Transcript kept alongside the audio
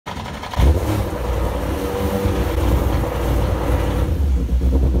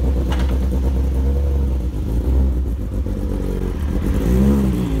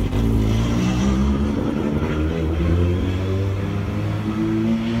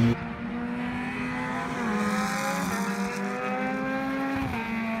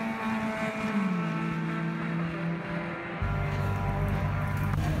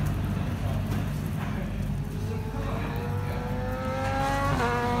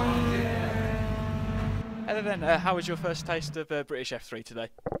Heather, then, how was your first taste of British F3 today?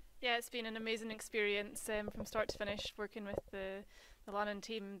 Yeah, it's been an amazing experience from start to finish working with the Lannan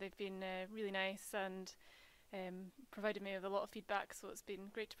team. They've been really nice and provided me with a lot of feedback, so it's been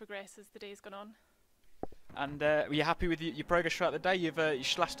great to progress as the day's gone on. And were you happy with your progress throughout the day? You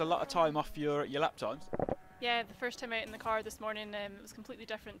slashed a lot of time off your lap times. Yeah, the first time out in the car this morning, it was completely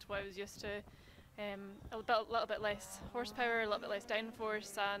different to what I was used to. A little bit less horsepower, a little bit less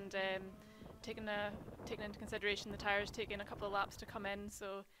downforce, and taking into consideration the tyres taking a couple of laps to come in.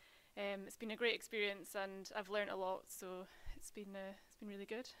 So it's been a great experience, and I've learnt a lot. So it's been really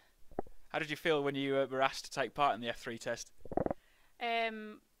good. How did you feel when you were asked to take part in the F3 test?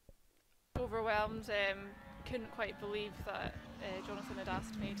 Overwhelmed. Couldn't quite believe that Jonathan had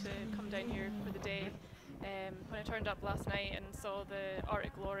asked me to come down here for the day. When I turned up last night and saw the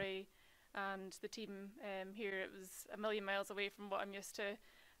Arctic Glory and the team here, it was a million miles away from what I'm used to,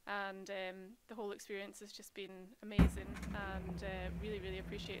 and the whole experience has just been amazing, and really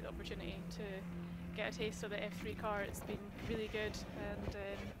appreciate the opportunity to get a taste of the F3 car. It's been really good, and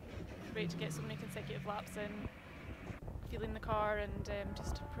great to get so many consecutive laps in, feeling the car and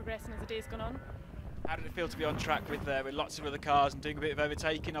just progressing as the day's gone on. How did it feel to be on track with lots of other cars and doing a bit of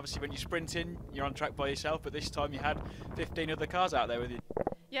overtaking? Obviously when you're sprinting you're on track by yourself, but this time you had 15 other cars out there with you.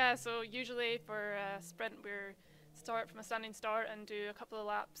 Yeah, so usually for a sprint we start from a standing start and do a couple of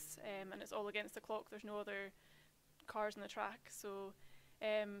laps, and it's all against the clock. There's no other cars on the track, so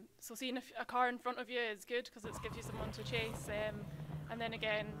seeing a car in front of you is good because it gives you someone to chase, and then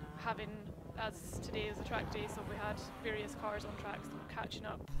again having, as today is a track day, so we had various cars on track, so catching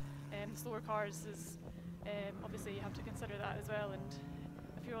up. Slower cars is obviously you have to consider that as well, and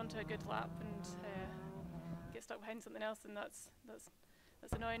if you're onto a good lap and get stuck behind something else, then that's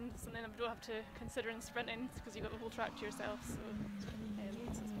annoying. Something that we don't have to consider in sprinting because you've got the whole track to yourself. So it's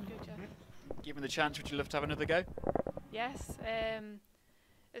been good, yeah. Given the chance, would you love to have another go? Yes,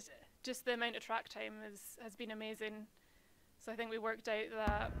 it's just the amount of track time has been amazing. So I think we worked out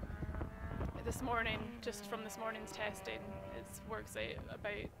that this morning, just from this morning's testing, it works out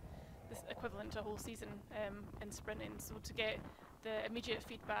about this equivalent to a whole season in sprinting. So to get the immediate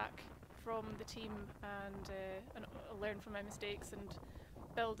feedback from the team and learn from my mistakes and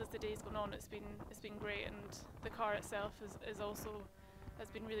build as the day's gone on, it's been great, and the car itself has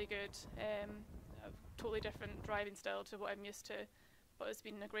been really good. A totally different driving style to what I'm used to, but it's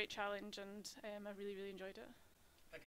been a great challenge, and I really enjoyed it.